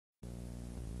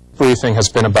briefing has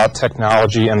been about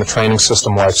technology and the training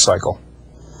system life cycle.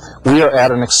 We are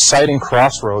at an exciting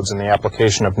crossroads in the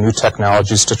application of new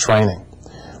technologies to training.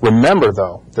 Remember,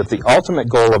 though, that the ultimate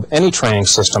goal of any training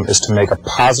system is to make a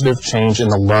positive change in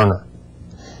the learner.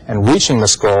 And reaching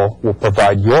this goal will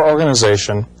provide your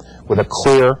organization with a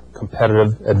clear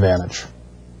competitive advantage.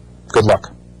 Good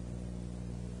luck.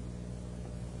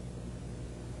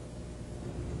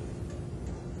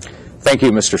 Thank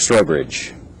you, Mr.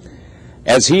 Strobridge.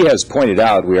 As he has pointed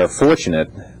out, we are fortunate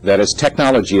that as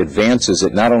technology advances,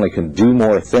 it not only can do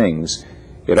more things,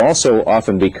 it also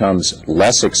often becomes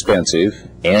less expensive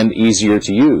and easier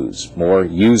to use, more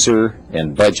user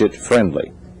and budget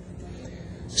friendly.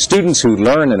 Students who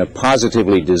learn in a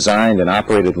positively designed and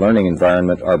operated learning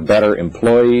environment are better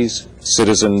employees,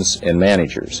 citizens, and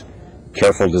managers.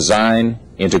 Careful design,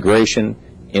 integration,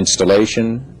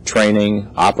 installation,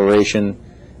 training, operation,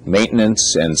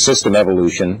 maintenance, and system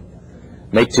evolution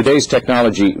make today's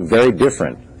technology very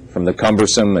different from the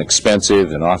cumbersome,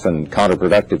 expensive, and often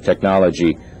counterproductive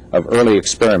technology of early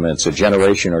experiments a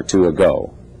generation or two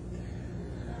ago.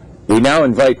 We now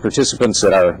invite participants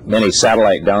at our many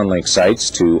satellite downlink sites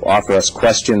to offer us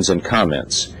questions and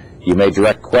comments. You may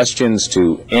direct questions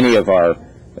to any of our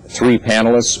three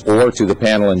panelists or to the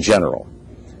panel in general.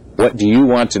 What do you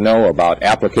want to know about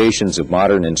applications of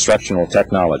modern instructional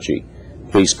technology?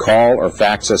 Please call or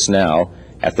fax us now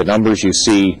at the numbers you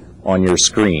see on your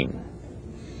screen.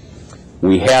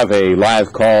 We have a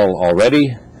live call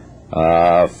already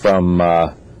from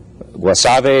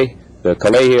Guasave, the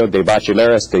Colegio de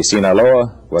Bachilleres de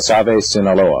Sinaloa, Guasave,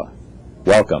 Sinaloa.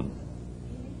 Welcome.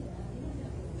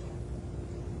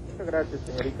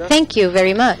 Thank you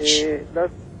very much.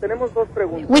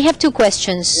 We have two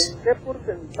questions.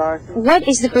 What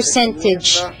is the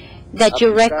percentage that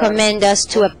you recommend us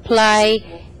to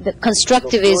apply the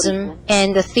constructivism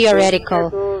and the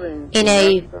theoretical in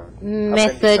a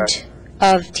method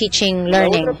of teaching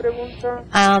learning?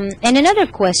 And another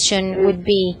question would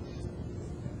be,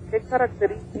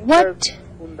 what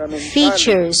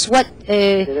features, what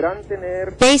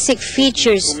basic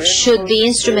features should the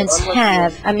instruments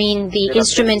have? I mean, the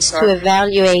instruments to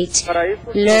evaluate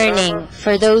learning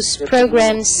for those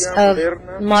programs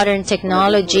of modern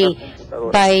technology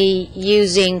by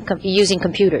using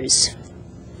computers.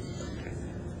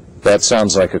 That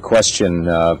sounds like a question,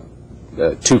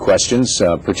 two questions,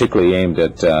 particularly aimed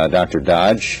at Dr.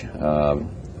 Dodge.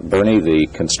 Bernie, the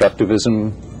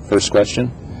constructivism first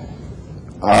question.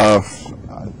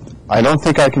 I don't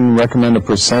think I can recommend a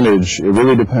percentage. It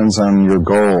really depends on your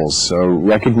goals. So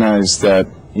recognize that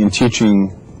in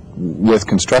teaching with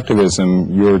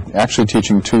constructivism, you're actually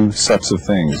teaching two sets of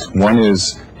things. One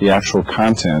is the actual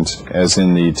content, as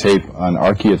in the tape on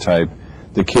archetype.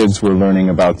 The kids were learning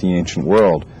about the ancient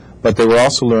world, but they were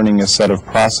also learning a set of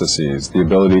processes, the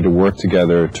ability to work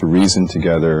together, to reason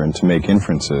together, and to make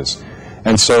inferences.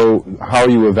 And so how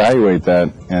you evaluate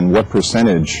that and what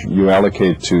percentage you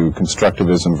allocate to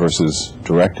constructivism versus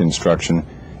direct instruction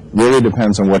really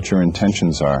depends on what your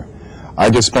intentions are. I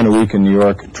just spent a week in New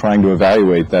York trying to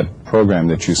evaluate that program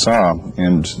that you saw,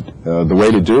 and the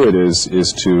way to do it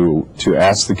is to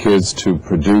ask the kids to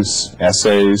produce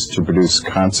essays, to produce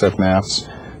concept maps,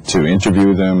 to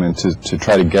interview them, and to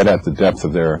try to get at the depth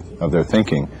of their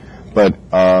thinking. But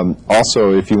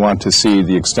also, if you want to see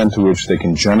the extent to which they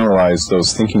can generalize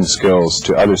those thinking skills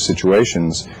to other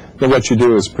situations, then what you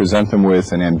do is present them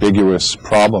with an ambiguous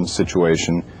problem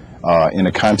situation in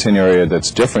a content area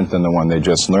that's different than the one they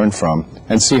just learned from,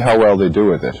 and see how well they do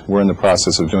with it. We're in the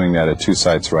process of doing that at two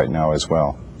sites right now as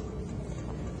well.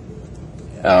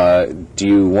 Do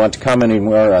you want to comment any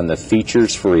more on the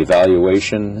features for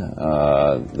evaluation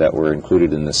that were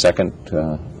included in the second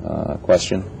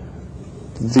question?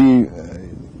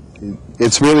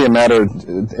 It's really a matter,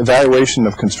 evaluation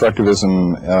of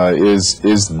constructivism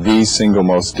is the single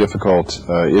most difficult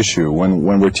issue.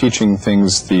 When we're teaching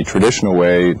things the traditional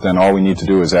way, then all we need to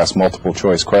do is ask multiple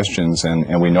choice questions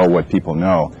and we know what people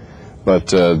know. But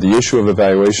the issue of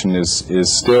evaluation is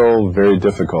still very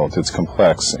difficult. It's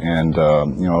complex, and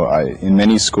in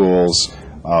many schools,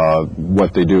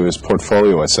 what they do is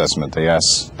portfolio assessment. They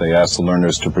ask the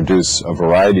learners to produce a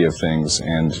variety of things,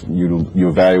 and you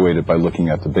evaluate it by looking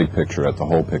at the big picture, at the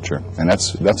whole picture, and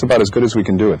that's about as good as we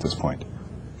can do at this point.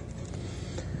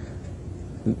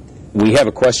 We have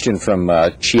a question from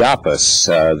Chiapas,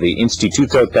 the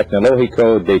Instituto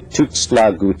Tecnológico de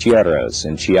Tuxtla Gutiérrez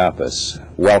in Chiapas.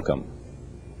 Welcome.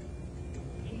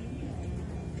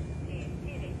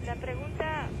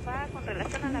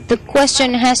 The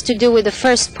question has to do with the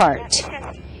first part.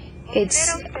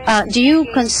 It's, do you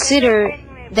consider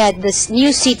that this new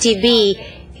CTB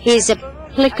is a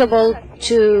applicable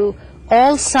to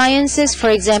all sciences, for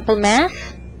example,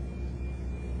 math?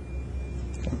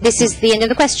 This is the end of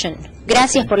the question.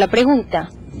 Gracias por la pregunta.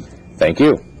 Thank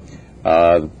you.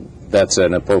 That's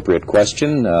an appropriate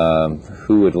question.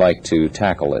 Who would like to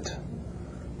tackle it?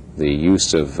 The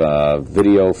use of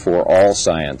video for all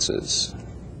sciences.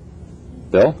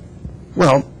 Bill?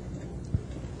 Well,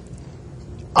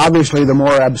 obviously the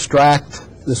more abstract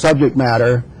the subject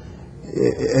matter,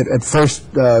 at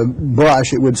first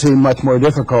blush it would seem much more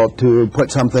difficult to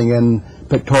put something in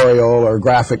pictorial or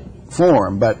graphic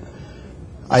form, but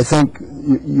I think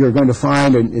you're going to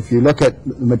find, and if you look at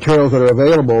the materials that are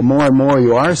available, more and more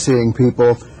you are seeing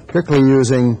people particularly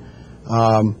using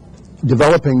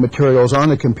developing materials on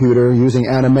the computer, using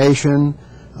animation,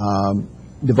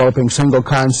 developing single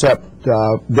concept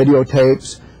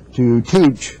videotapes to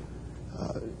teach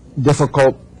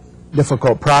difficult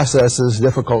processes,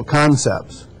 difficult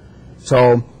concepts.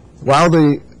 So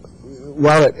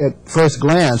while at first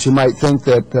glance you might think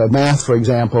that math, for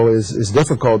example, is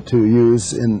difficult to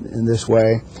use in this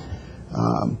way,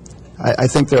 I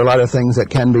think there are a lot of things that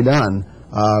can be done.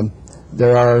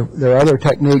 There are other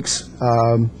techniques,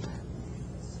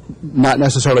 not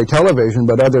necessarily television,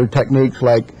 but other techniques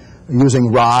like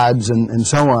using rods and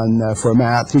so on for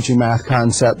math, teaching math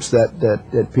concepts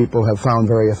that people have found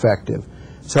very effective.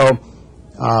 So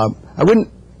I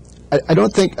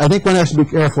think one has to be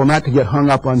careful not to get hung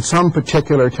up on some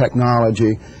particular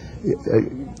technology.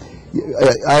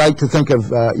 I like to think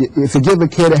of, if you give a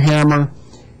kid a hammer,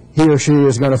 he or she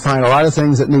is going to find a lot of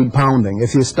things that need pounding.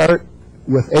 If you start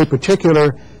with a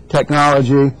particular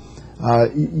technology,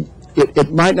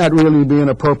 it might not really be an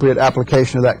appropriate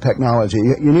application of that technology.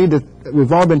 You need to,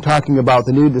 we've all been talking about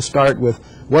the need to start with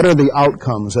what are the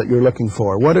outcomes that you're looking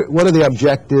for? What are the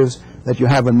objectives that you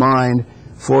have in mind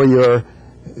for your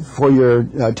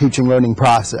teaching learning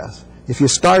process? If you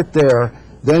start there,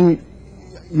 then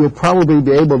you'll probably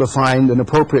be able to find an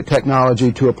appropriate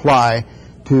technology to apply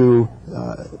to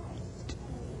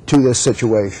this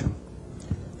situation.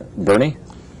 Bernie?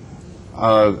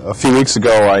 A few weeks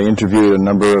ago, I interviewed a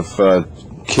number of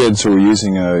kids who were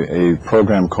using a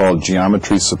program called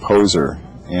Geometry Supposer.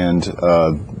 And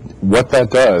what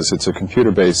that does, it's a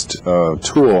computer-based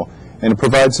tool, and it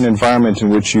provides an environment in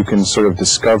which you can sort of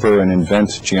discover and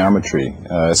invent geometry,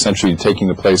 essentially taking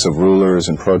the place of rulers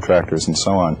and protractors and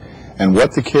so on. And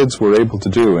what the kids were able to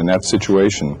do in that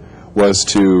situation was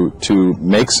to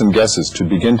make some guesses, to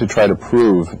begin to try to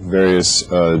prove various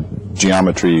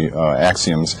geometry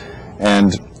axioms.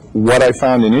 And what I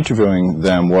found in interviewing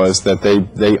them was that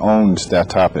they owned that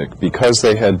topic because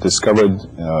they had discovered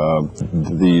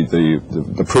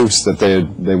the proofs that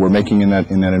they were making in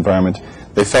that environment.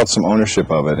 They felt some ownership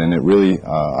of it, and it really,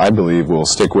 I believe, will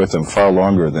stick with them far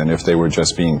longer than if they were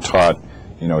just being taught,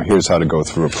 you know, here's how to go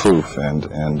through a proof,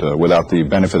 and without the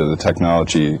benefit of the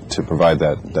technology to provide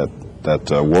that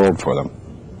world for them.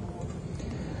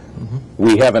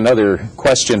 We have another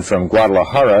question from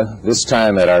Guadalajara, this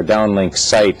time at our downlink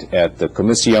site at the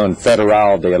Comisión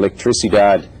Federal de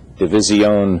Electricidad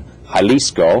División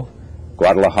Jalisco,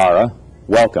 Guadalajara.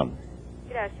 Welcome.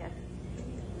 Gracias.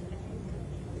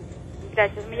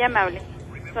 Gracias, muy amable.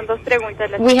 Son dos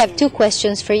preguntas. We have two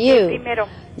questions for you.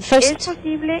 First,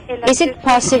 is it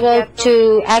possible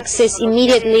to access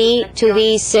immediately to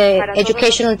these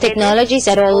educational technologies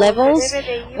at all levels,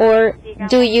 or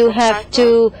do you have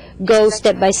to go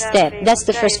step by step? That's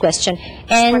the first question.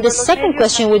 And the second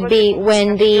question would be,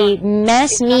 when the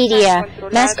mass media,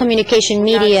 mass communication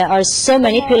media are so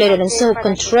manipulated and so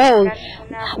controlled,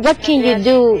 what can you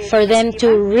do for them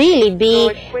to really be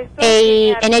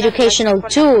an educational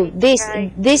tool?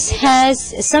 This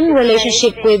has some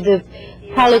relationship with the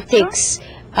politics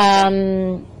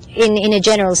in a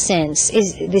general sense.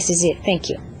 This is it. Thank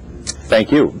you.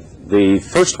 Thank you. The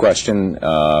first question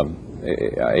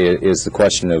is the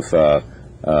question of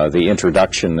the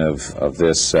introduction of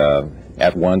this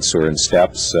at once or in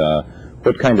steps.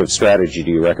 What kind of strategy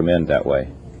do you recommend that way?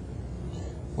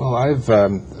 Well, I've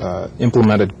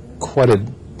implemented quite a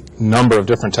number of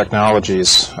different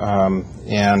technologies,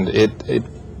 and it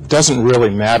doesn't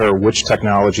really matter which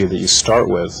technology that you start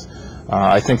with.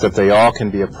 I think that they all can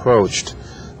be approached.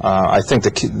 I think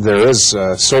that there is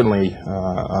certainly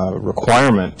a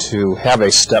requirement to have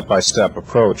a step-by-step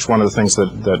approach. One of the things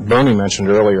that Bernie mentioned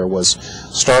earlier was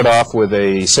start off with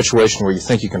a situation where you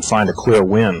think you can find a clear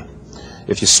win.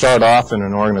 If you start off in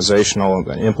an organizational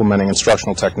implementing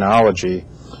instructional technology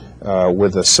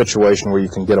with a situation where you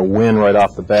can get a win right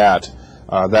off the bat,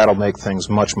 that'll make things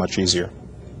much, much easier.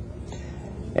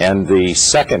 And the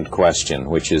second question,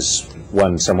 which is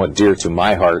one somewhat dear to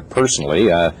my heart personally,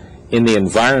 in the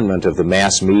environment of the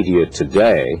mass media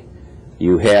today,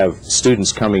 you have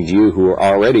students coming to you who are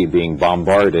already being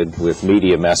bombarded with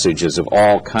media messages of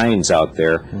all kinds out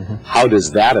there. Mm-hmm. How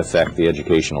does that affect the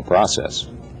educational process?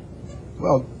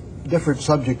 Well, different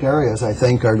subject areas, I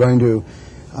think, are going to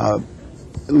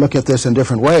look at this in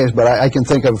different ways, but I can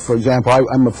think of, for example,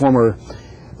 I'm a former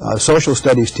social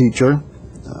studies teacher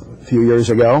a few years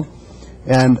ago,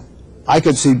 and I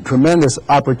could see tremendous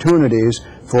opportunities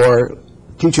for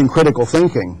teaching critical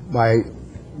thinking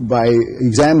by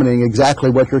examining exactly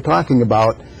what you're talking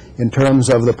about in terms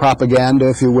of the propaganda,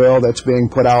 if you will, that's being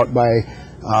put out by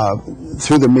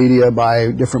through the media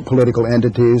by different political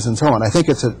entities and so on. I think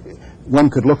one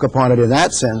could look upon it in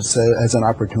that sense as an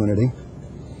opportunity.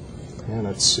 And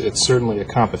it's certainly a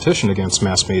competition against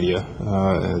mass media,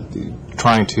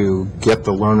 trying to get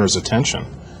the learner's attention.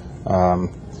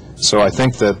 So I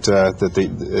think that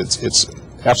it's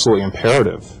absolutely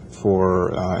imperative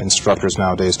for instructors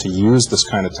nowadays to use this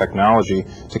kind of technology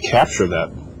to capture that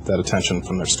attention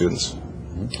from their students.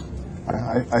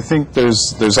 I think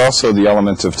there's also the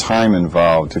element of time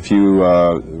involved. If you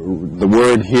the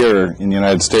word here in the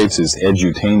United States is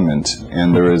edutainment,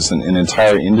 and there is an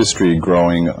entire industry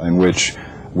growing in which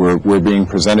we're being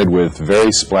presented with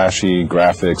very splashy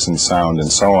graphics and sound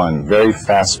and so on, very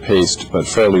fast-paced but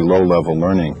fairly low-level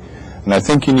learning. And I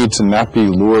think you need to not be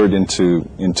lured into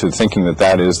thinking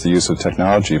that is the use of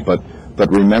technology, but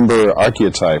remember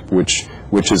archetype, which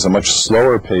is a much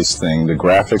slower paced thing. The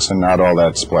graphics are not all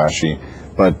that splashy,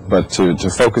 but to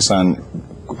focus on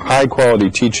high quality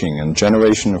teaching and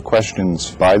generation of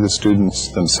questions by the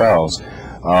students themselves,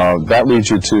 that leads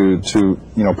you to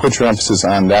put your emphasis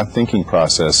on that thinking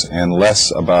process and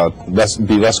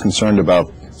be less concerned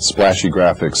about splashy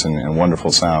graphics and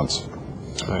wonderful sounds.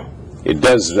 Right. It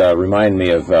does remind me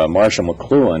of Marshall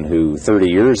McLuhan, who 30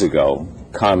 years ago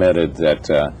commented that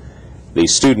the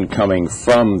student coming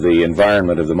from the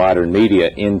environment of the modern media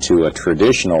into a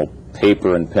traditional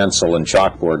paper and pencil and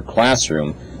chalkboard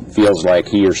classroom feels like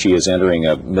he or she is entering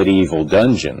a medieval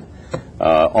dungeon.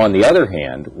 On the other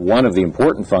hand, one of the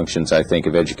important functions, I think,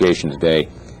 of education today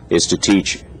is to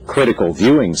teach critical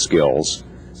viewing skills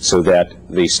so that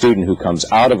the student who comes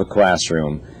out of a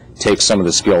classroom takes some of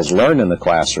the skills learned in the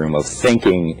classroom of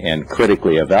thinking and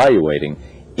critically evaluating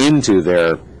into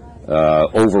their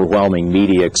overwhelming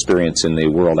media experience in the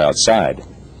world outside.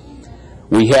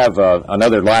 We have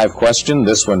another live question,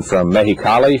 this one from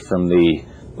Mexicali, from the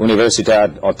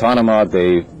Universidad Autónoma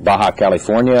de Baja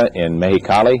California in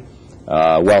Mexicali.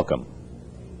 Welcome.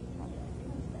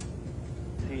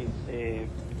 Sí,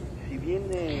 si bien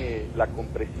la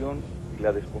compresión y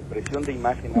la descompresión de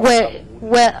imagen.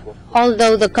 Well,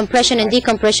 although the compression and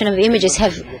decompression of images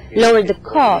have lowered the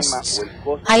costs,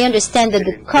 I understand that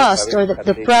the cost or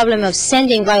the problem of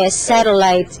sending via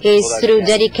satellite is through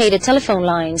dedicated telephone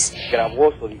lines,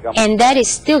 and that is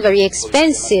still very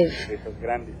expensive.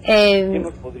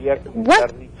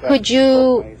 What could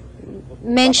you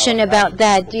mention about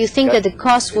that? Do you think that the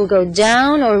cost will go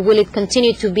down, or will it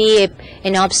continue to be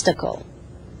an obstacle?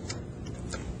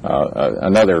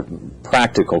 Another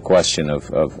practical question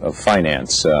of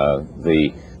finance,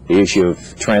 the issue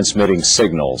of transmitting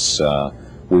signals.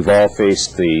 We've all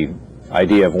faced the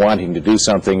idea of wanting to do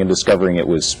something and discovering it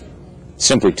was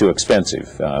simply too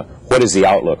expensive. What is the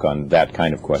outlook on that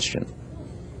kind of question?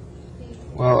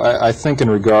 Well, I think in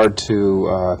regard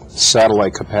to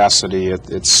satellite capacity,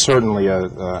 it's certainly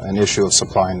an issue of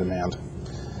supply and demand.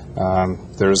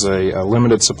 There's a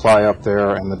limited supply up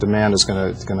there, and the demand is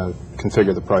going to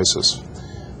configure the prices.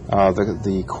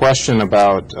 The question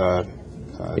about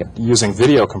using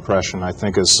video compression, I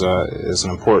think, is an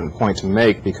important point to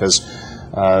make, because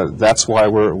that's why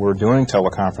we're doing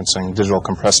teleconferencing, digital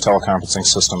compressed teleconferencing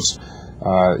systems.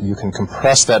 You can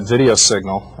compress that video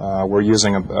signal. We're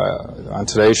using, on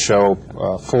today's show,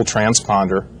 a full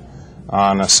transponder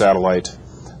on a satellite.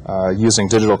 Using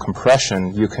digital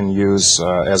compression, you can use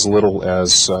as little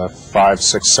as 5,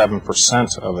 6,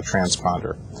 7% of a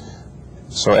transponder.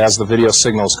 So as the video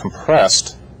signal is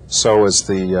compressed, so is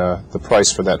the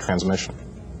price for that transmission.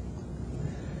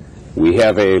 We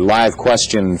have a live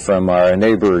question from our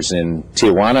neighbors in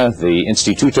Tijuana, the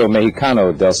Instituto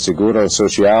Mexicano del Seguro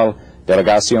Social,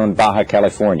 Delegación Baja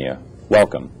California.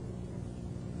 Welcome.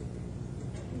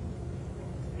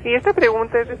 This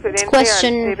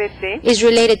question is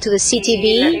related to the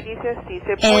CTV,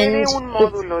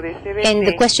 and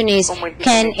the question is,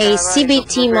 can a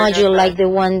CBT module like the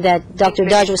one that Dr.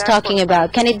 Dodge was talking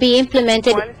about, can it be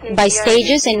implemented by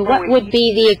stages, and what would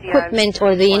be the equipment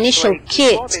or the initial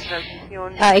kit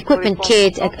equipment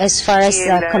kit as far as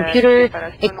computer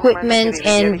equipment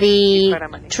and the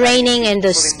training and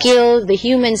the skill, the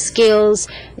human skills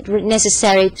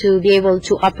necessary to be able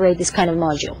to operate this kind of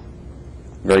module.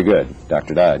 Very good.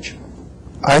 Dr. Dodge.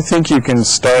 I think you can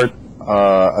start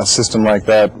a system like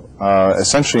that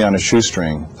essentially on a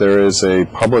shoestring. There is a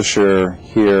publisher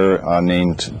here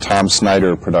named Tom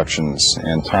Snyder Productions,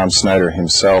 and Tom Snyder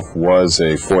himself was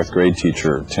a 4th grade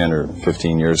teacher 10 or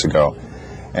 15 years ago.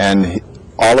 And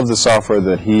all of the software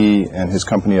that he and his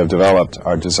company have developed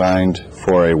are designed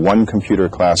for a one-computer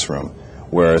classroom,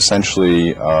 where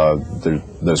essentially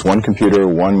there's one computer,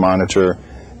 one monitor,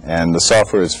 and the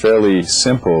software is fairly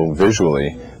simple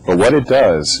visually. But what it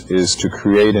does is to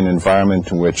create an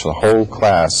environment in which the whole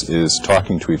class is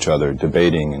talking to each other,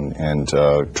 debating, and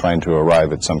trying to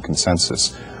arrive at some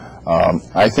consensus.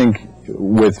 I think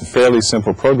with fairly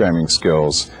simple programming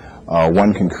skills,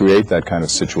 one can create that kind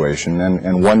of situation,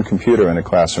 and one computer in a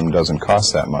classroom doesn't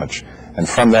cost that much. And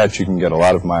from that you can get a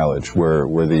lot of mileage where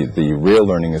the real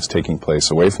learning is taking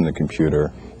place away from the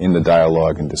computer in the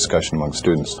dialogue and discussion among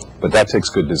students. But that takes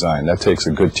good design. That takes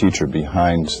a good teacher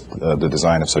behind the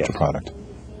design of such a product.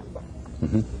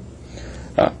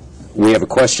 We have a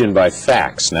question by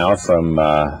fax now from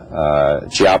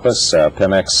Chiapas,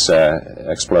 Pemex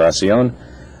Exploración.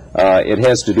 It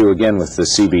has to do again with the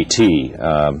CBT.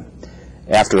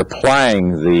 After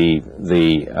applying the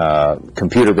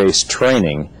computer-based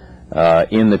training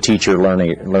in the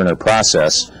teacher-learner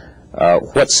process,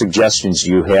 what suggestions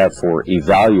do you have for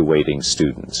evaluating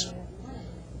students?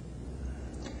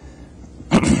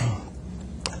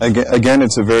 Again,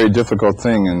 it's a very difficult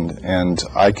thing, and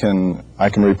I can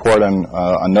report on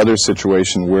another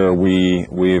situation where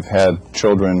we've had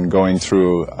children going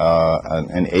through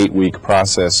an 8-week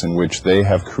process in which they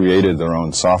have created their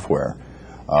own software.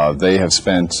 They have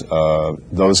spent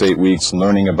those 8 weeks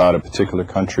learning about a particular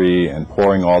country and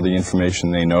pouring all the information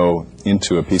they know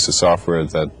into a piece of software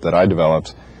that I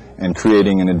developed and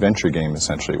creating an adventure game,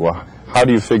 essentially. Well, how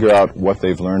do you figure out what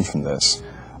they've learned from this?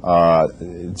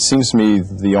 It seems to me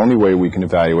the only way we can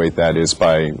evaluate that is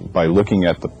by looking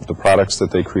at the products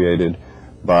that they created,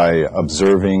 by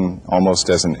observing almost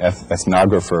as an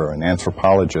ethnographer, an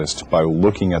anthropologist, by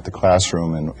looking at the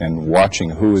classroom and watching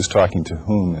who is talking to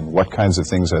whom and what kinds of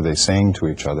things are they saying to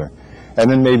each other. And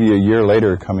then maybe a year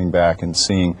later coming back and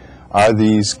seeing, are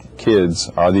these kids,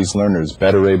 are these learners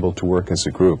better able to work as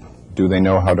a group? Do they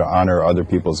know how to honor other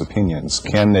people's opinions?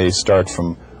 Can they start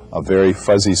from a very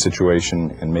fuzzy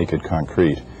situation and make it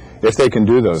concrete? If they can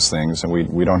do those things, and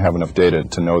we don't have enough data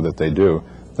to know that they do,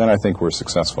 then I think we're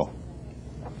successful.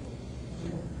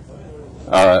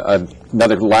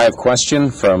 Another live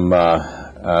question from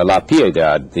La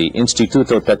Piedad, the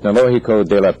Instituto Tecnológico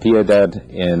de la Piedad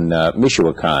in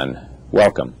Michoacán.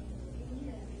 Welcome.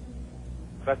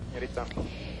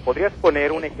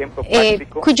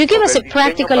 Could you give us a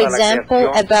practical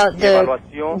example about the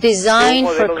design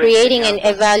for creating and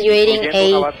evaluating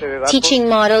a teaching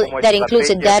model that includes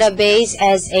a database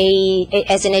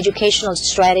as an educational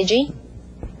strategy?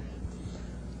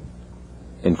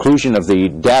 Inclusion of the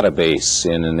database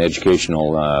in an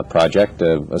educational project,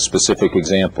 a specific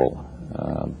example.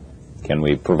 Can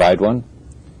we provide one?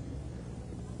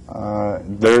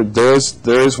 There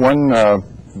is one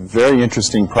very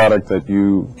interesting product that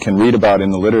you can read about in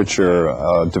the literature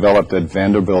developed at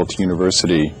Vanderbilt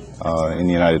University in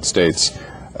the United States.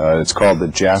 It's called the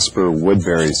Jasper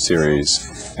Woodbury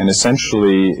series, and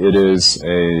essentially it is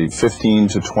a 15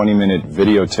 to 20 minute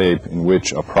videotape in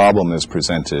which a problem is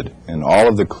presented, and all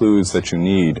of the clues that you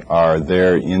need are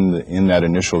there in that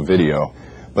initial video.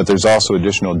 But there's also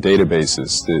additional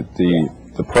databases.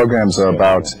 The programs are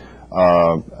about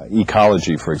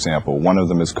ecology, for example. One of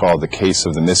them is called The Case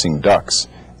of the Missing Ducks,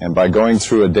 and by going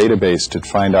through a database to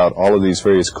find out all of these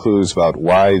various clues about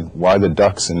why the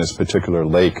ducks in this particular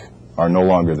lake are no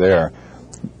longer there,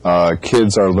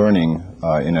 kids are learning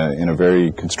in a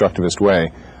very constructivist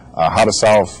way how to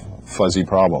solve fuzzy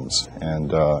problems,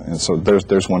 and so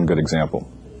there's one good example.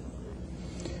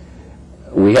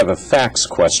 We have a fax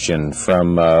question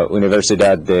from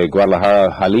Universidad de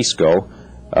Guadalajara, Jalisco,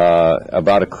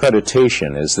 about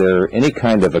accreditation. Is there any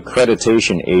kind of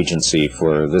accreditation agency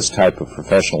for this type of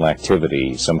professional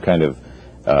activity, some kind of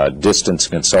distance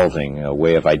consulting, a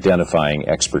way of identifying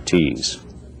expertise?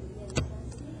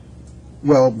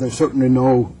 Well, there's certainly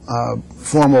no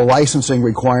formal licensing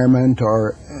requirement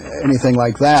or anything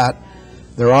like that.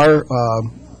 There are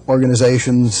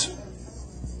organizations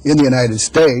in the United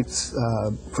States,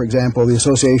 for example, the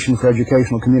Association for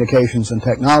Educational Communications and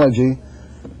Technology,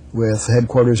 with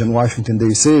headquarters in Washington,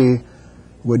 D.C.,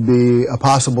 would be a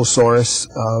possible source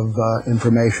of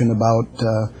information about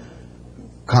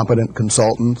competent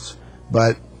consultants,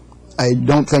 but I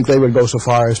don't think they would go so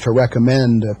far as to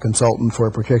recommend a consultant for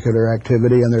a particular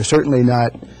activity, and they're certainly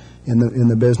not in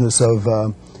the business of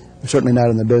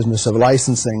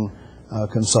licensing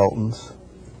consultants.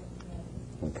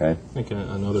 Okay. I think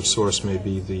another source may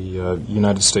be the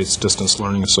United States Distance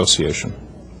Learning Association.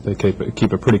 They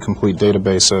keep a pretty complete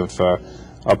database of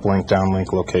uplink,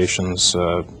 downlink locations,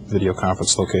 video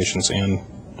conference locations, and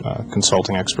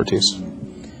consulting expertise.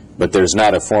 But there's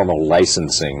not a formal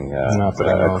licensing,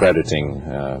 accrediting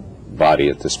body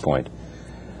at this point.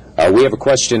 We have a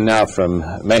question now from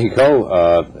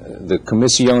Mexico. The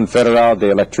Comisión Federal de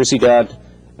Electricidad,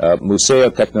 Museo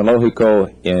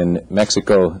Tecnológico in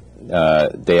Mexico,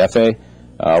 DF.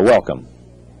 Welcome.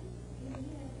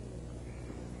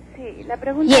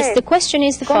 Yes, the question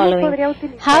is the following.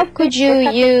 How could you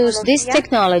use this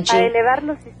technology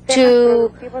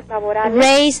to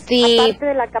raise the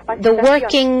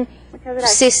working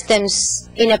systems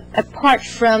apart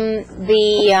from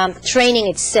the training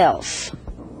itself?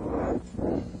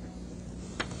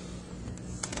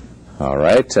 All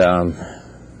right.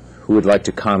 Who would like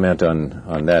to comment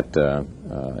on that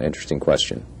interesting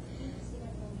question?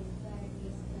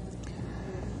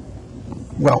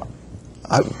 Well,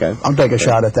 I'll take a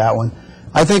shot at that one.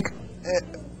 I think,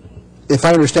 if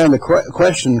I understand the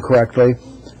question correctly,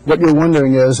 what you're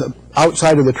wondering is,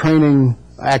 outside of the training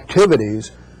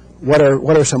activities, what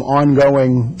are some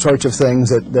ongoing sorts of things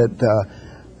that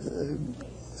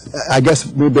I guess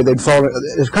maybe they'd fall.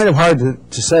 It's kind of hard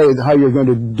to say how you're going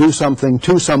to do something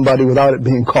to somebody without it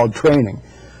being called training.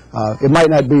 It might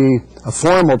not be a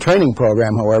formal training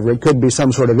program, however. It could be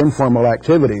some sort of informal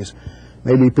activities.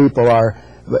 Maybe people are.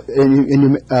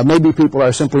 Maybe people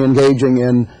are simply engaging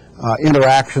in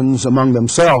interactions among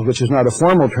themselves, which is not a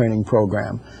formal training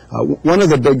program. One of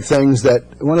the big things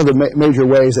one of the major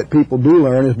ways that people do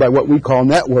learn is by what we call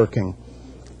networking.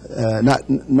 Not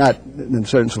in a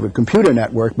certain sort of computer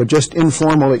network, but just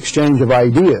informal exchange of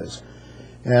ideas.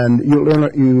 And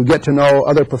you get to know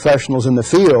other professionals in the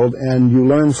field, and you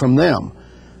learn from them.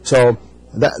 So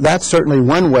that's certainly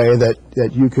one way that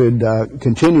you could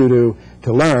continue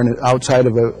to learn outside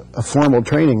of a formal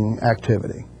training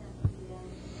activity.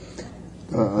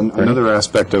 Another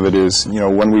aspect of it is,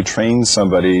 when we train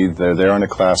somebody, they're there in a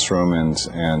classroom,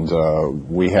 and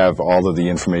we have all of the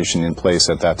information in place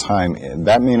at that time.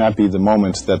 That may not be the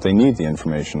moment that they need the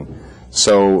information.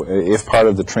 So if part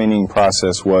of the training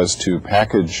process was to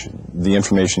package the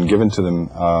information given to them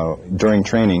during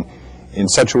training in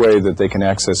such a way that they can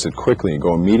access it quickly,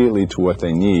 go immediately to what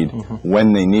they need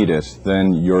when they need it,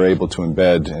 then you're able to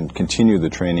embed and continue the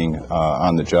training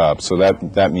on the job. So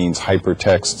that means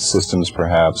hypertext systems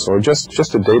perhaps, or just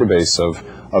a database of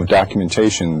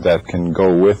documentation that can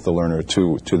go with the learner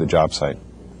to the job site.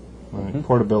 Right.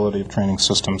 Portability of training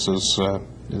systems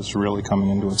is really coming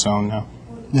into its own now.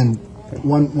 And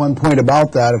one point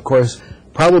about that, of course,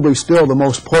 probably still the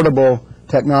most portable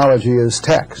technology is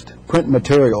text. Print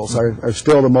materials are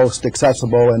still the most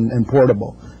accessible and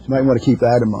portable. You might want to keep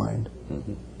that in mind.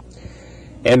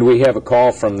 And we have a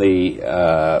call from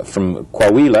from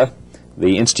Coahuila,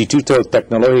 the Instituto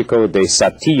Tecnológico de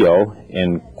Saltillo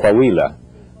in Coahuila.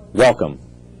 Welcome.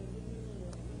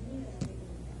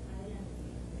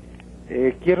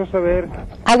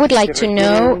 I would like to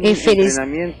know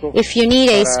if you need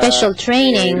a special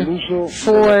training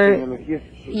for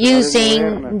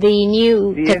using the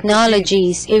new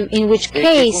technologies, in which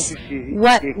case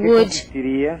what would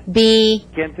be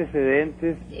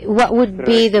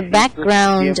the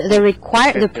background,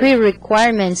 the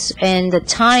pre-requirements and the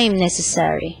time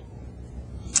necessary?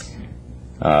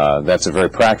 That's a very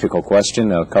practical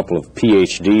question. A couple of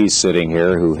Ph.D.s sitting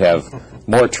here who have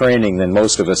more training than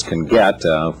most of us can get.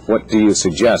 What do you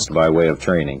suggest by way of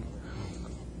training?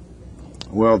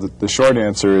 Well, the short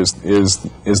answer is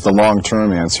the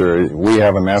long-term answer. We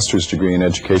have a master's degree in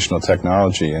educational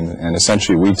technology, and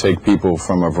essentially we take people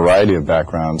from a variety of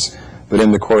backgrounds, but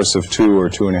in the course of 2 or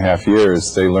 2.5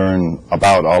 years, they learn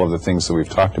about all of the things that we've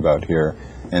talked about here,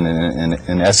 and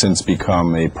in essence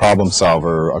become a problem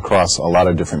solver across a lot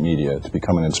of different media to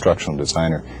become an instructional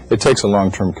designer. It takes a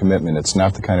long-term commitment. It's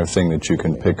not the kind of thing that you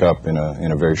can pick up in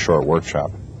a very short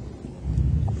workshop.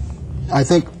 I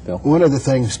think one of the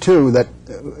things, too, that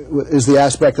is the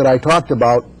aspect that I talked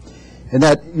about, and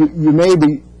that you may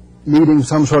be needing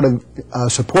some sort of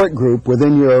support group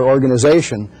within your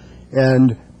organization,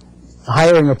 and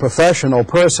hiring a professional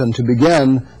person to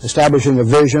begin establishing a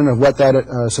vision of what that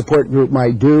support group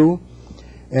might do,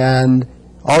 and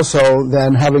also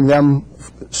then having them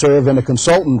serve in a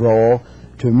consultant role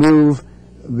to move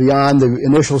beyond the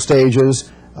initial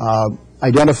stages,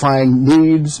 identifying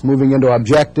needs, moving into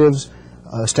objectives,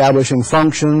 establishing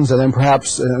functions, and then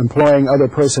perhaps employing other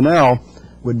personnel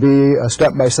would be a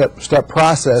step-by-step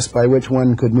process by which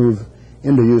one could move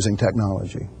into using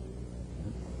technology.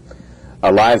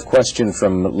 A live question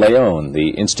from León,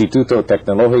 the Instituto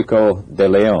Tecnológico de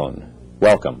León.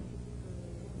 Welcome.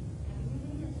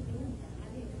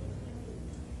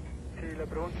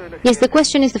 Yes, the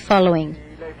question is the following.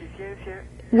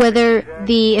 Whether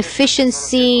the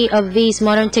efficiency of these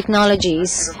modern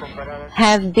technologies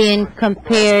have been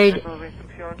compared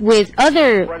with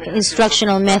other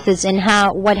instructional methods and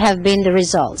what have been the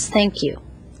results. Thank you.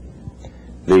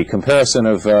 The comparison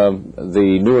of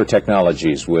the newer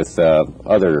technologies with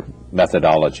other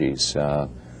methodologies,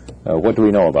 what do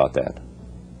we know about that?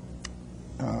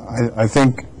 I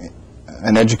think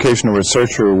an educational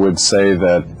researcher would say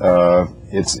that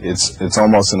it's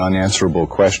almost an unanswerable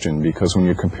question, because when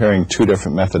you're comparing two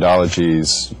different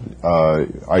methodologies,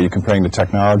 are you comparing the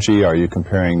technology? Are you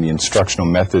comparing the instructional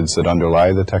methods that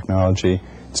underlie the technology?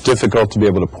 It's difficult to be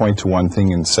able to point to one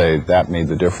thing and say that made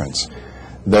the difference.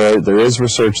 There is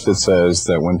research that says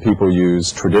that when people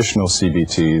use traditional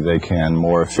CBT, they can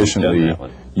more efficiently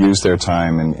use their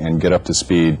time and get up to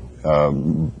speed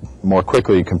more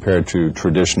quickly compared to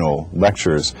traditional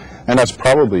lectures. And that's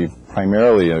probably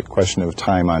primarily a question of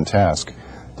time on task.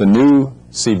 The new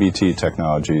CBT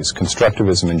technologies,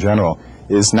 constructivism in general,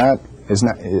 is not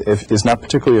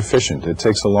particularly efficient. It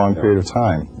takes a long period of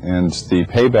time. And the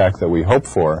payback that we hope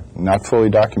for, not fully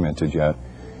documented yet,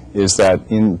 is that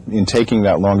in taking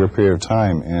that longer period of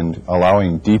time and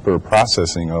allowing deeper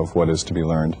processing of what is to be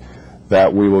learned,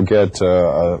 that we will get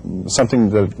something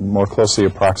that more closely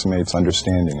approximates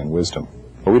understanding and wisdom.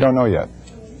 But we don't know yet.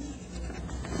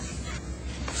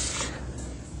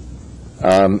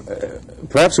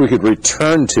 Perhaps we could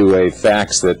return to a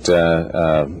fax that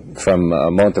from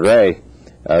Monterrey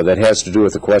that has to do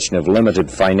with the question of limited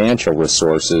financial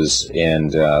resources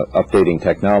and updating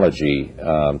technology.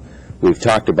 We've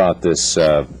talked about this,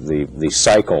 the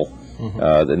cycle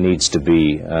that needs to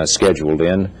be scheduled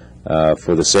in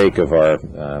for the sake of our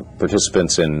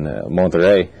participants in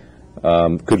Monterrey.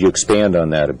 Could you expand on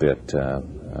that a bit,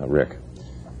 Rick?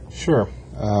 Sure.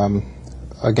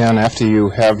 Again, after you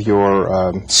have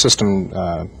your system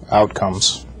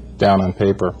outcomes down on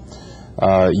paper,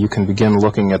 you can begin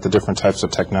looking at the different types of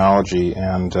technology,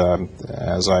 and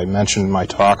as I mentioned in my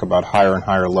talk about higher and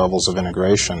higher levels of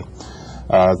integration,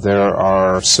 there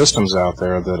are systems out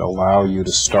there that allow you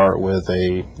to start with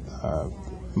a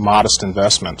modest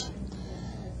investment,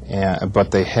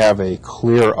 but they have a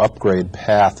clear upgrade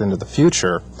path into the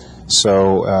future.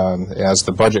 So as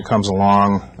the budget comes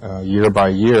along year by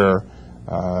year,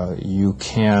 you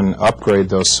can upgrade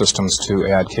those systems to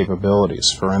add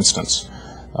capabilities. For instance,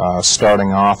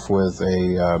 starting off with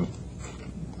a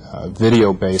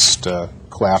video-based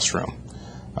classroom.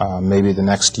 Maybe the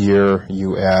next year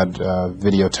you add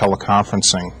video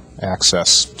teleconferencing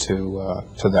access to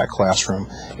that classroom,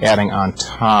 adding on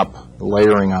top,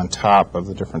 layering on top of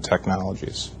the different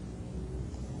technologies.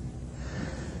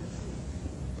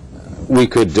 We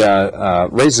could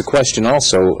raise the question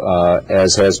also,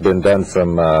 as has been done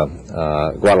from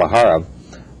Guadalajara,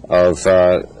 of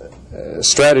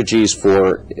strategies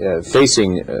for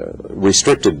facing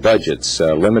restricted budgets,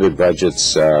 limited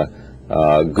budgets,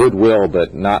 goodwill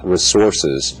but not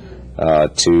resources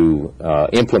to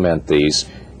implement these,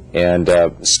 and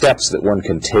steps that one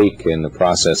can take in the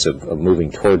process of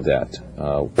moving toward that.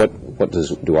 What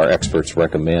do our experts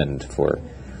recommend for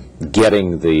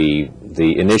getting the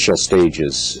initial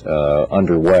stages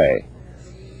underway?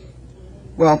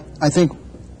 Well, I think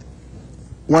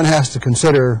one has to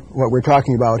consider what we're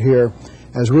talking about here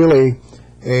as really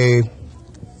an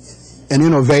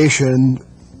innovation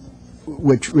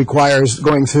which requires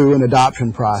going through an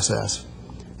adoption process.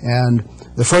 And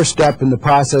the first step in the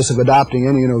process of adopting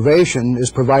any innovation is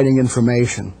providing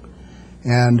information.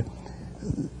 And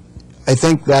I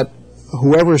think that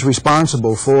whoever is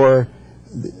responsible for,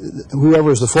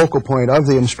 whoever is the focal point of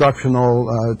the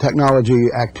instructional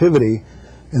technology activity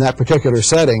in that particular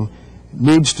setting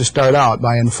needs to start out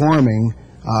by informing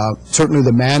certainly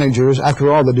the managers.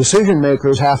 After all, the decision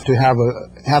makers have to have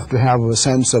a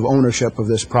sense of ownership of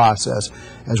this process,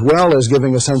 as well as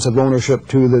giving a sense of ownership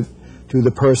to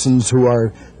the persons who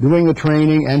are doing the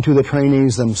training and to the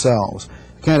trainees themselves.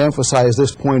 I can't emphasize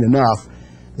this point enough,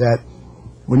 that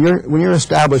when you're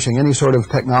establishing any sort of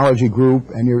technology group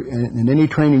and you're in any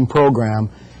training program,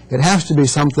 it has to be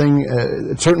something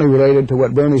it's certainly related to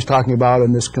what Bernie's talking about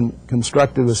in this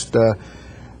constructivist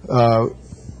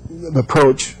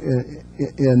approach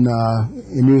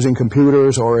in using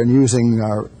computers or in using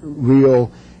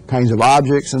real kinds of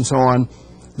objects and so on.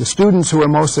 The students who are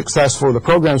most successful, the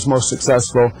programs most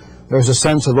successful, there's a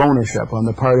sense of ownership on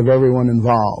the part of everyone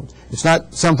involved. It's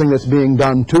not something that's being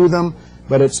done to them,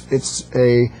 but it's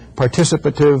a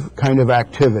participative kind of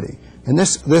activity. And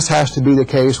this has to be the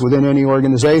case within any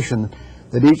organization,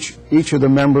 that each of the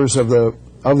members of the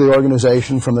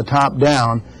organization from the top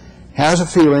down has a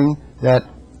feeling that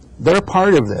they're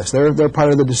part of this. They're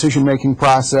part of the decision-making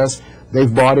process.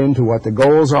 They've bought into what the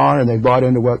goals are, and they've bought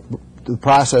into what the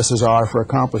processes are for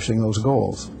accomplishing those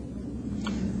goals.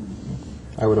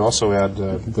 I would also add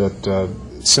that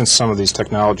since some of these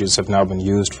technologies have now been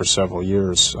used for several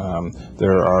years,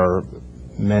 there are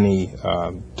many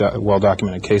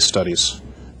well-documented case studies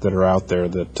that are out there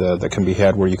that can be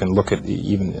had where you can look at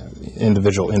even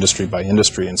individual industry by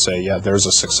industry and say, yeah, there's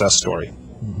a success story.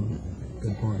 Mm-hmm.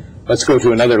 Good point. Let's go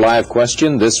to another live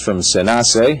question, this from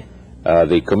SENACE,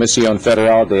 the Comisión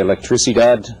Federal de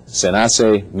Electricidad,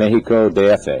 SENACE, Mexico,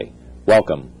 DF.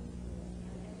 Welcome.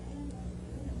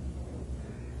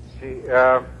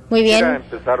 Muy bien.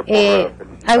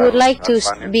 I would like to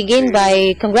begin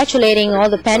by congratulating all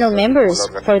the panel members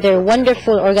for their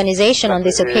wonderful organization on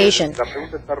this occasion.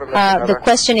 The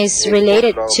question is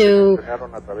related to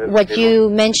what you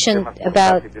mentioned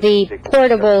about the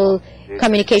portable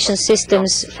communication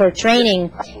systems for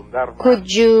training.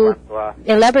 Could you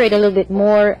elaborate a little bit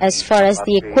more as far as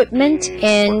the equipment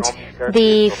and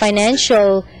the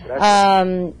financial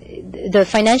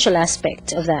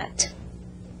aspect of that?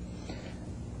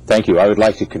 Thank you. I would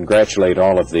like to congratulate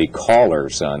all of the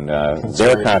callers on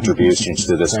their contributions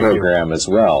to this program as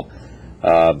well.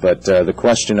 But the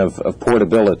question of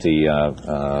portability,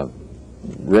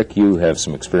 Rick, you have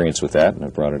some experience with that, and I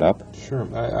brought it up. Sure.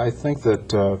 I think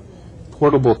that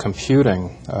portable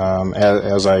computing,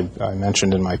 as I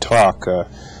mentioned in my talk,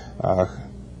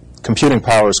 computing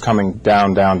power is coming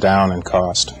down in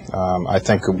cost. I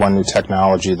think one new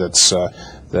technology that's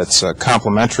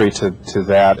complementary to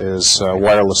that is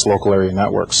wireless local area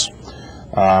networks.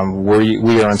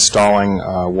 We are installing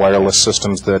wireless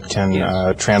systems that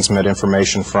can transmit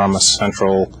information from a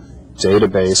central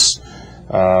database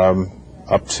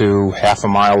up to half a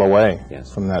mile away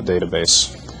from that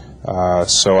database.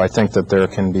 So I think that there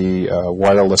can be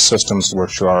wireless systems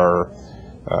which are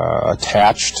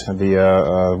attached via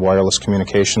a wireless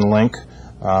communication link.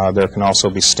 There can also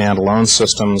be standalone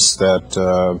systems that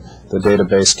the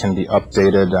database can be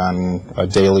updated on a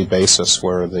daily basis,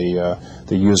 where the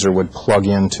user would plug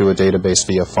into a database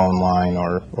via phone line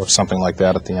or something like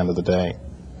that at the end of the day.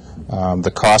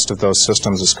 The cost of those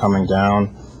systems is coming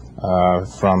down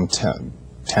from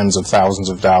tens of thousands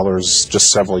of dollars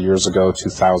just several years ago to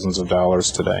thousands of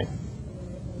dollars today.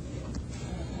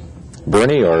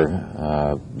 Bernie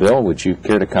or Bill, would you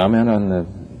care to comment on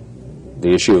the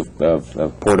issue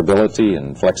of portability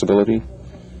and flexibility?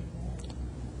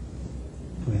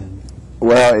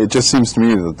 Well, it just seems to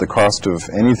me that the cost of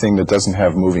anything that doesn't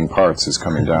have moving parts is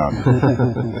coming down.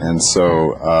 And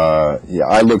so yeah,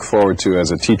 I look forward to, as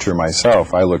a teacher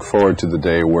myself, I look forward to the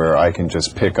day where I can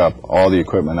just pick up all the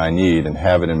equipment I need and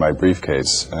have it in my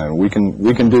briefcase. And we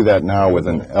can do that now with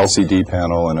an LCD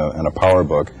panel and a power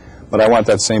book. But I want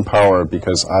that same power,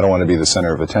 because I don't want to be the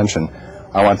center of attention.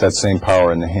 I want that same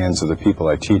power in the hands of the people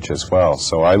I teach as well.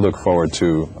 So I look forward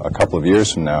to a couple of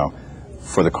years from now,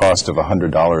 for the cost of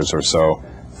 $100 or so,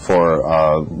 for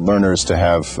learners to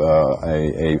have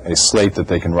a slate that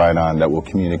they can write on that will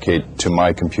communicate to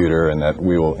my computer, and that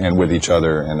we will, and with each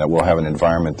other, and that we'll have an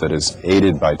environment that is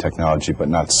aided by technology but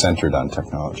not centered on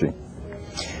technology.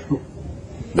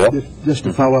 Bill? Just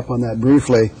to follow up on that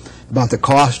briefly about the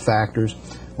cost factors.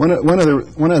 One of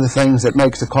the things that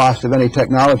makes the cost of any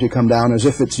technology come down is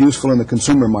if it's useful in the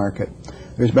consumer market.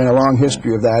 There's been a long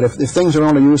history of that. If things are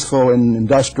only useful in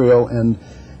industrial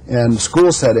and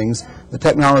school settings, the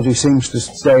technology seems to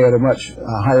stay at a much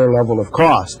higher level of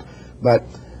cost. But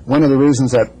one of the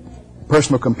reasons that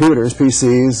personal computers,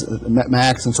 PCs,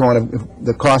 Macs, and so on,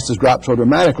 the cost has dropped so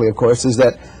dramatically, of course, is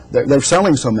that they're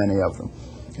selling so many of them.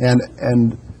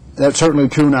 And that's certainly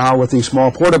true now with these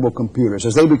small portable computers.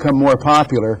 As they become more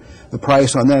popular, the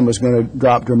price on them is going to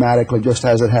drop dramatically, just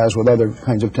as it has with other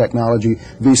kinds of technology.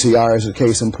 VCR is a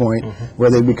case in point, where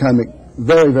they become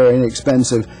very, very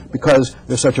inexpensive because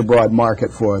there's such a broad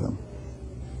market for them.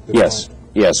 Yes,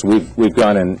 we've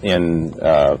gone in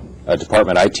a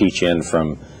department I teach in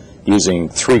from using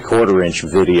 3/4-inch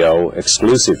video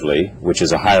exclusively, which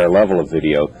is a higher level of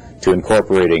video, to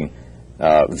incorporating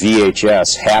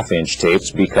VHS half-inch tapes,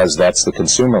 because that's the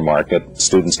consumer market.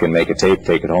 Students can make a tape,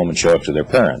 take it home, and show it to their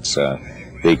parents.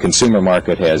 the consumer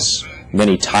market has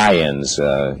many tie-ins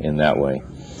in that way.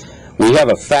 We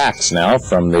have a fax now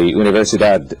from the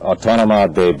Universidad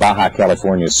Autónoma de Baja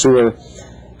California Sur.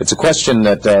 It's a question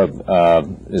that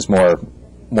is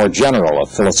more general, a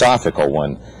philosophical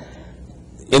one.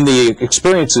 In the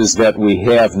experiences that we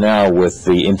have now with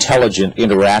the intelligent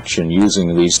interaction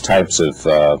using these types of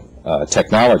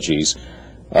technologies,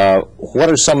 what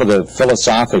are some of the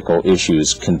philosophical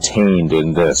issues contained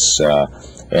in this,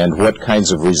 and what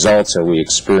kinds of results are we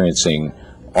experiencing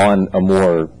on a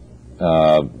more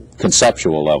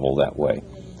conceptual level that way?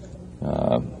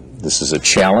 This is a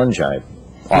challenge I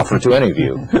offer to any of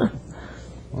you.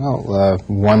 Well,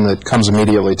 one that comes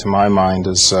immediately to my mind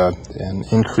is an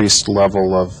increased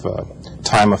level of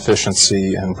time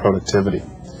efficiency and productivity.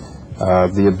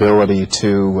 The ability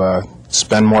to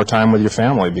spend more time with your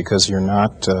family because you're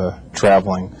not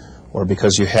traveling, or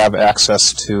because you have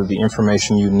access to the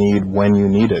information you need when you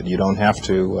need it. You don't have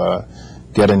to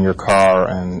get in your car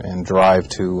and drive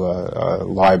to a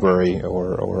library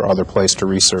or other place to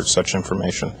research such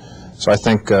information. So I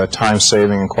think time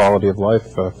saving and quality of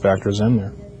life factors in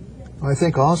there. I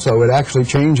think also it actually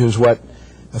changes what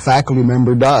a faculty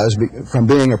member does, from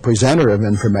being a presenter of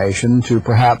information to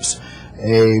perhaps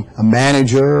a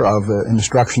manager of an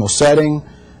instructional setting.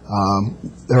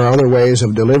 There are other ways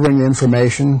of delivering the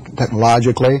information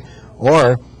technologically,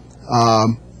 or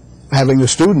having the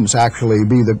students actually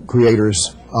be the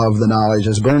creators of the knowledge,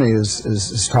 as Bernie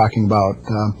is talking about.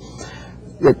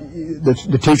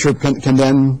 The teacher can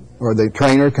then, or the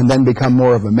trainer can then become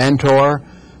more of a mentor,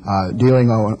 dealing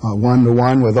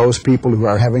one-to-one with those people who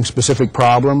are having specific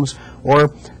problems,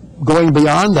 or going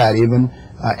beyond that even,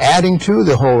 adding to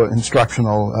the whole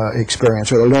instructional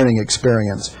experience or the learning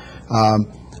experience,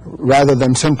 rather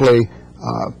than simply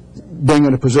being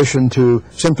in a position to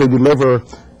simply deliver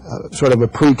sort of a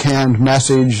pre-canned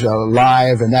message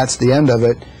live, and that's the end of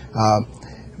it.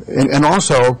 And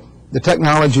also, the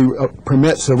technology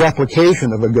permits the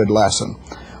replication of a good lesson.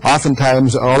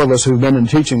 Oftentimes, all of us who've been in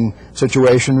teaching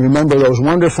situation remember those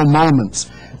wonderful moments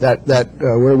that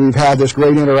where we've had this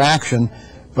great interaction,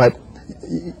 but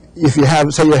if you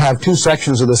have, say you have two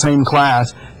sections of the same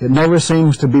class, it never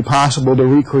seems to be possible to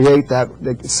recreate that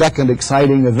second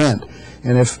exciting event.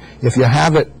 And if you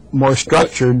have it more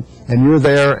structured and you're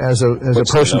there as a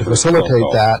person to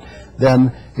facilitate that,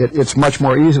 then it's much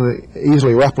more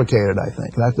easily replicated, I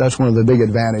think. That's one of the big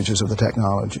advantages of the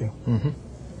technology. Mm-hmm.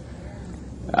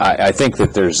 I think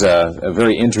that there's a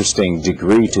very interesting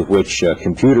degree to which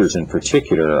computers in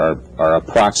particular are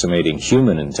approximating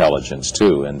human intelligence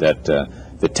too, and that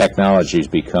the technologies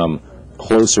become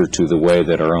closer to the way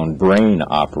that our own brain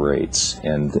operates,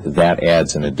 and that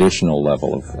adds an additional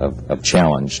level of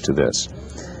challenge to this.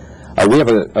 We have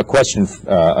a question,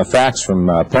 a fax from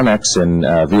Pemex in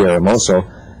Villahermoso.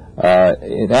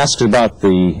 It asks about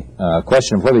the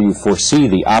question of whether you foresee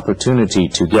the opportunity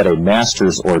to get a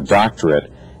master's or doctorate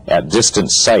at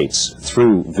distant sites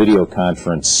through video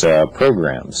conference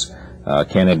programs.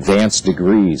 Can advanced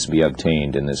degrees be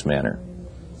obtained in this manner?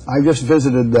 I just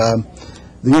visited the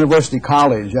University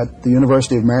College at the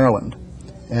University of Maryland,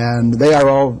 and they are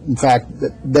all, in fact,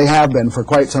 they have been for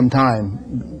quite some time.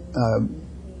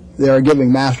 They are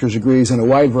giving master's degrees in a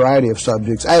wide variety of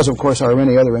subjects, as of course are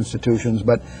many other institutions,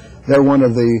 but they're one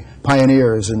of the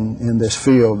pioneers in this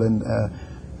field, and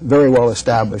very well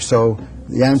established. So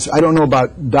the answer, I don't know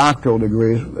about doctoral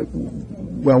degrees.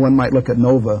 Well, one might look at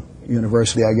Nova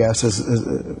University, I guess,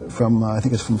 from I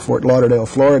think it's from Fort Lauderdale,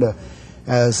 Florida,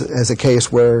 as a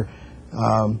case where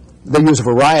they use a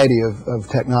variety of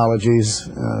technologies,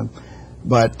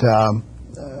 but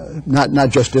not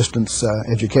just distance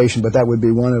education, but that would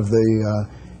be one of the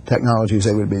technologies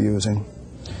they would be using.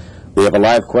 We have a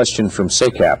live question from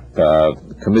SECAP,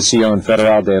 Comisión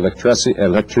Federal de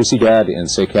Electricidad en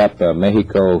SECAP,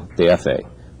 Mexico, DF.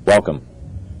 Welcome.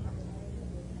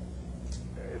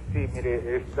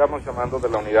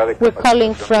 We're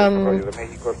calling from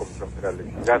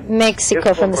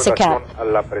Mexico, from the SECAP,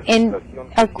 and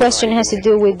our question has to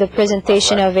do with the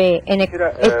presentation of a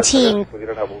team.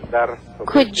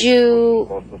 Could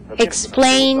you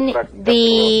explain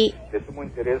the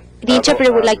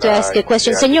interpreter would like to ask a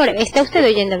question. Señor, ¿está usted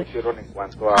oyéndome?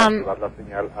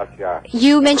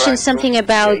 You mentioned something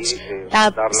about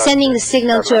sending the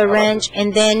signal to a ranch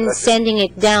and then sending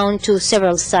it down to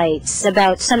several sites,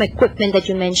 about some equipment that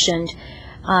you mentioned.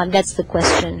 That's the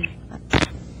question.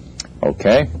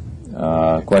 Okay.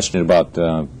 Question about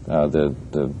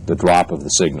the drop of the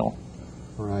signal.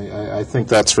 Right. I think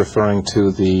that's referring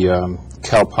to the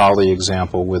Cal Poly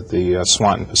example with the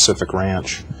Swanton Pacific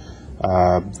Ranch.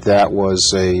 That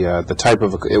was the type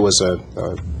of, it was a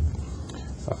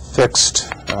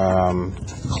fixed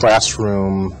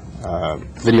classroom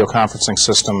video conferencing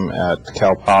system at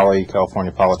Cal Poly,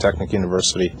 California Polytechnic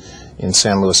University in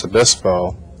San Luis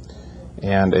Obispo,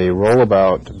 and a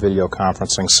rollabout video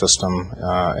conferencing system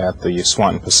at the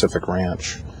Swanton Pacific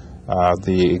Ranch.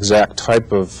 The exact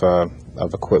type of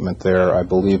equipment there, I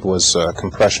believe, was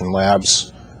Compression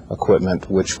Labs equipment,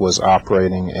 which was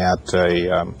operating at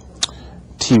a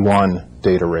T1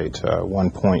 data rate,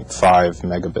 1.5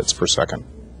 megabits per second.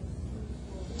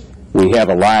 We have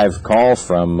a live call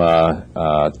from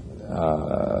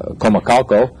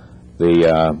Comacalco, the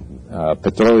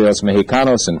Petróleos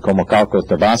Mexicanos in Comacalco,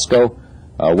 Tabasco.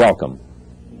 Welcome.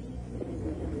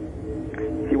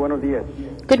 Sí, buenos días.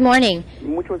 Good morning.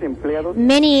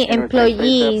 Many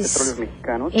employees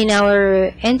in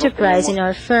our enterprise, in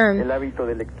our firm,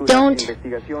 don't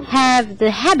have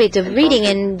the habit of reading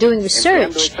and doing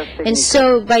research. And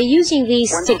so by using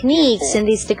these techniques and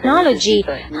this technology,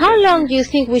 how long do you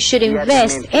think we should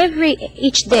invest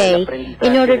each day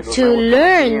in order to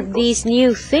learn these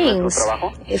new things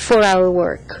for our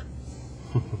work?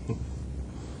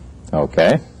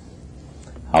 Okay.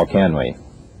 How can we?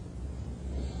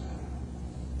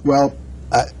 Well,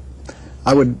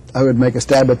 I would make a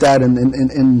stab at that,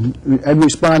 and I'd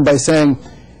respond by saying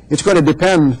it's going to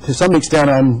depend to some extent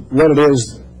on what it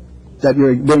is that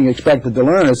you're being expected to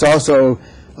learn. It's also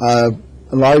a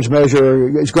large measure,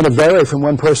 it's going to vary from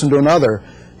one person to another.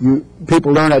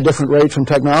 People learn at different rates from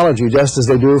technology, just as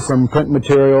they do from print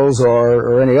materials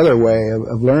or any other way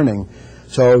of learning.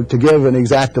 So to give an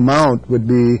exact amount would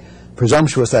be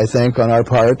presumptuous, I think, on our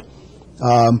part.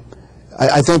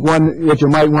 I think what you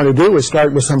might want to do is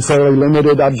start with some fairly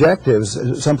limited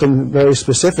objectives, something very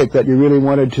specific that you really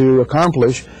wanted to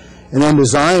accomplish, and then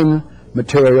design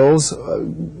materials.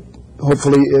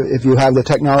 Hopefully, if you have the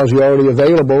technology already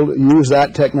available, use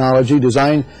that technology.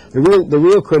 Design. The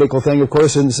real critical thing, of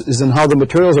course, is in how the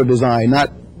materials are designed,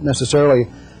 not necessarily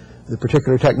the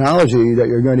particular technology that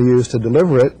you're going to use to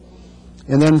deliver it.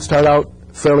 And then start out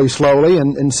fairly slowly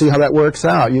and see how that works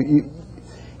out.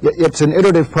 It's an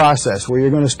iterative process where you're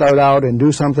going to start out and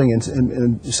do something,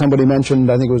 and somebody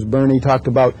mentioned, I think it was Bernie, talked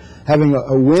about having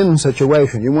a win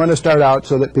situation. You want to start out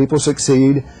so that people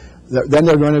succeed, then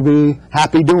they're going to be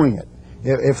happy doing it.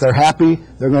 If they're happy,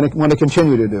 they're going to want to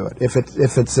continue to do it. If it's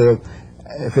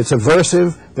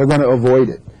aversive, they're going to avoid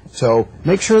it. So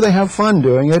make sure they have fun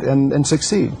doing it and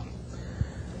succeed.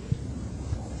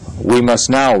 We must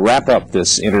now wrap up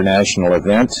this international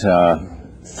event.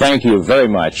 Thank you very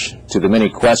much to the many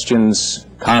questions,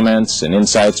 comments, and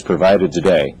insights provided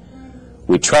today.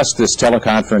 We trust this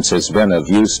teleconference has been of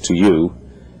use to you.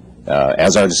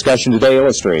 As our discussion today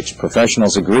illustrates,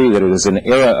 professionals agree that it is an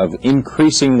era of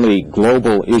increasingly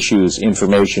global issues,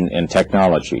 information, and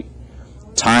technology.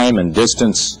 Time and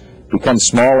distance become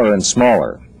smaller and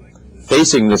smaller.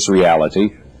 Facing this reality,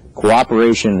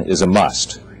 cooperation is a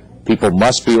must. People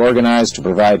must be organized to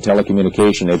provide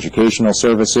telecommunication educational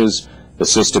services. The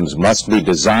systems must be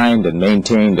designed and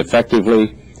maintained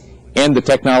effectively, and the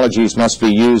technologies must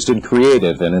be used in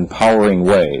creative and empowering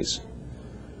ways.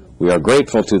 We are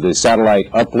grateful to the satellite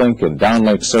uplink and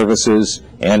downlink services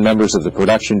and members of the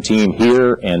production team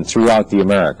here and throughout the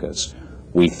Americas.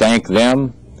 We thank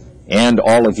them and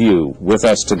all of you with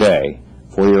us today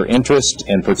for your interest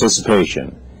and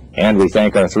participation. And we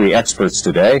thank our three experts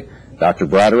today, Dr.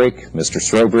 Broderick, Mr.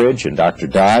 Strobridge, and Dr.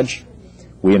 Dodge.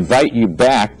 We invite you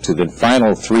back to the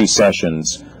final 3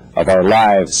 sessions of our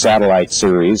live satellite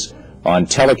series on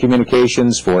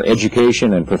telecommunications for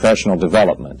education and professional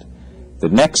development. The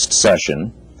next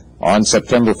session, on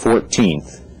September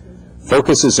 14th,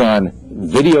 focuses on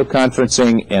video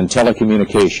conferencing and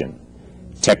telecommunication,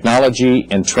 technology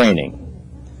and training.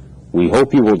 We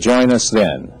hope you will join us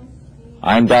then.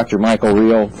 I'm Dr. Michael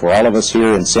Reel. For all of us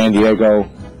here in San Diego,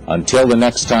 until the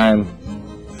next time,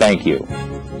 thank you.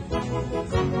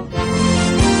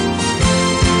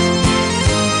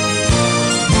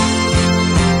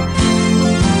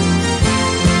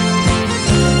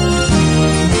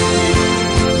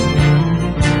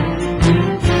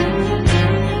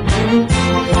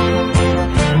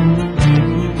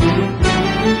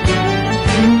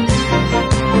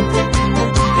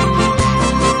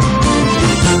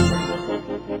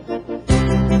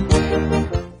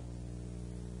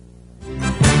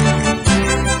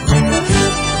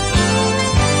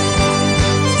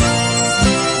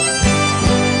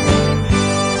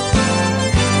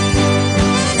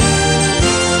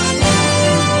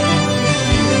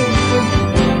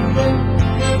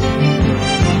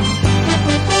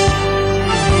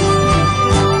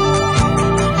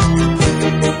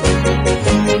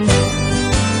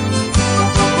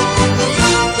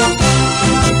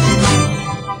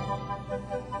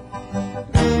 you.